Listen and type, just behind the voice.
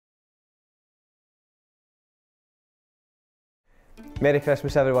Merry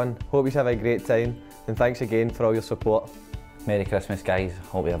Christmas everyone, hope you have a great time and thanks again for all your support. Merry Christmas guys,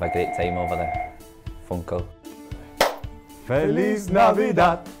 hope you have a great time over the phone call. Feliz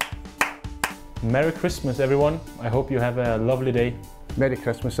Navidad! Merry Christmas everyone, I hope you have a lovely day. Merry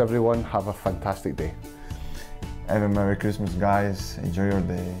Christmas everyone, have a fantastic day. Have a Merry Christmas guys, enjoy your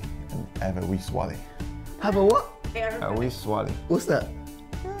day and have a wee swally. Have a what? A wee swally. What's that?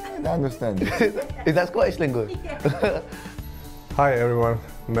 I understand. Is that Scottish lingo? Hi everyone,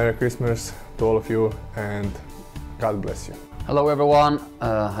 Merry Christmas to all of you and God bless you. Hello everyone,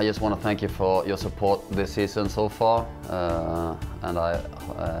 I just want to thank you for your support this season so far and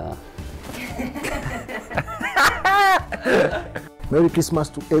Merry Christmas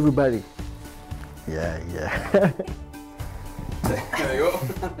to everybody. Yeah. There you go.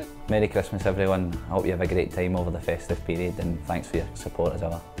 Merry Christmas everyone, I hope you have a great time over the festive period and thanks for your support as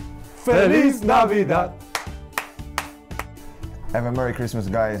ever. Feliz Navidad! Have a Merry Christmas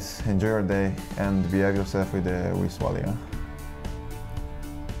guys, enjoy your day and behave yourself with a wee swally. Huh?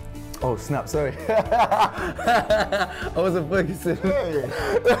 Oh snap, sorry. I wasn't focusing. I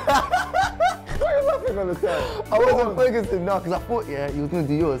wasn't focusing, no, because I thought, yeah, you was going to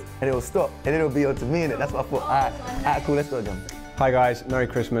do yours and it'll stop and then it'll be on to me in it. That's what I thought. Alright, cool, let's go again. Hi guys, Merry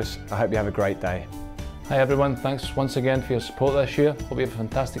Christmas, I hope you have a great day. Hi everyone, thanks once again for your support this year. Hope you have a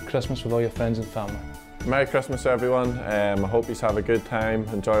fantastic Christmas with all your friends and family. Merry Christmas everyone, I hope you have a good time,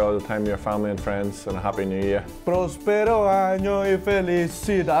 enjoy all the time with your family and friends and a Happy New Year. Prospero año y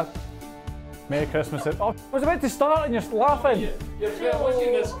felicidad. Merry Christmas. Oh, I was about to start and you're laughing. You're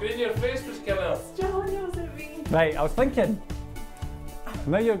watching the screen, your face was killer. John knows it means. Right, I was thinking,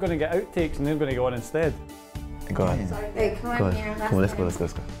 now you're going to get outtakes and they're going to go on instead. Go on. Hey, come on here. Come on, let's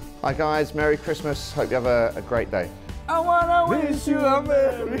go. Hi guys, Merry Christmas, hope you have a great day. I wanna wish you a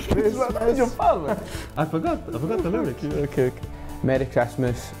Merry Christmas. Your father. I forgot the lyrics. Okay. Merry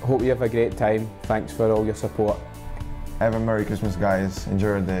Christmas, hope you have a great time, thanks for all your support. Have a Merry Christmas guys, enjoy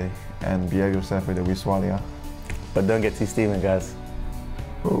your day and behave yourself with a wee swally. Huh? But don't get too steaming, guys.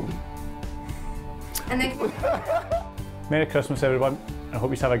 Ooh. And then Merry Christmas everyone, I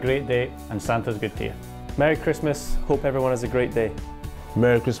hope you have a great day and Santa's good to you. Merry Christmas, hope everyone has a great day.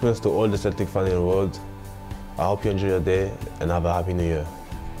 Merry Christmas to all the Celtic fans in the world. I hope you enjoy your day and have a Happy New Year.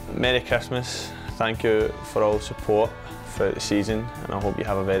 Merry Christmas, thank you for all support throughout the season and I hope you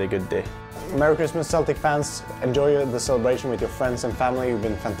have a very good day. Merry Christmas Celtic fans, enjoy the celebration with your friends and family. You've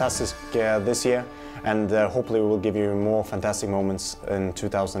been fantastic this year and hopefully we will give you more fantastic moments in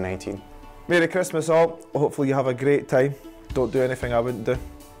 2018. Merry Christmas all, hopefully you have a great time. Don't do anything I wouldn't do.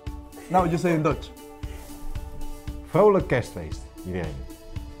 Now what you say in Dutch? Vrolijk kerstfeest, iedereen.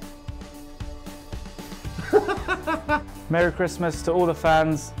 Merry Christmas to all the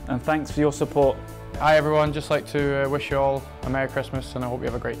fans and thanks for your support. Hi everyone, just like to wish you all a Merry Christmas and I hope you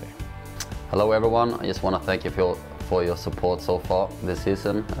have a great day. hello everyone, I just want to thank you for your support so far this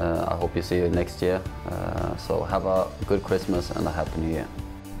season. I hope you see you next year, so have a good Christmas and a Happy New Year.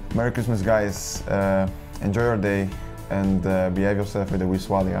 Merry Christmas guys, enjoy your day and behave yourself with a wee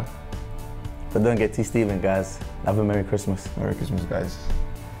swally. Huh? But don't get too steaming, guys. Have a Merry Christmas. Merry Christmas guys.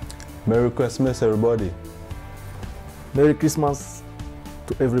 Merry Christmas everybody. Merry Christmas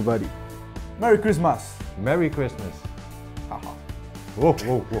to everybody. Merry Christmas. Merry Christmas.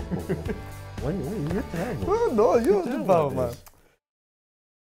 Whoa. Wait, you have to have it. No, you have to, man.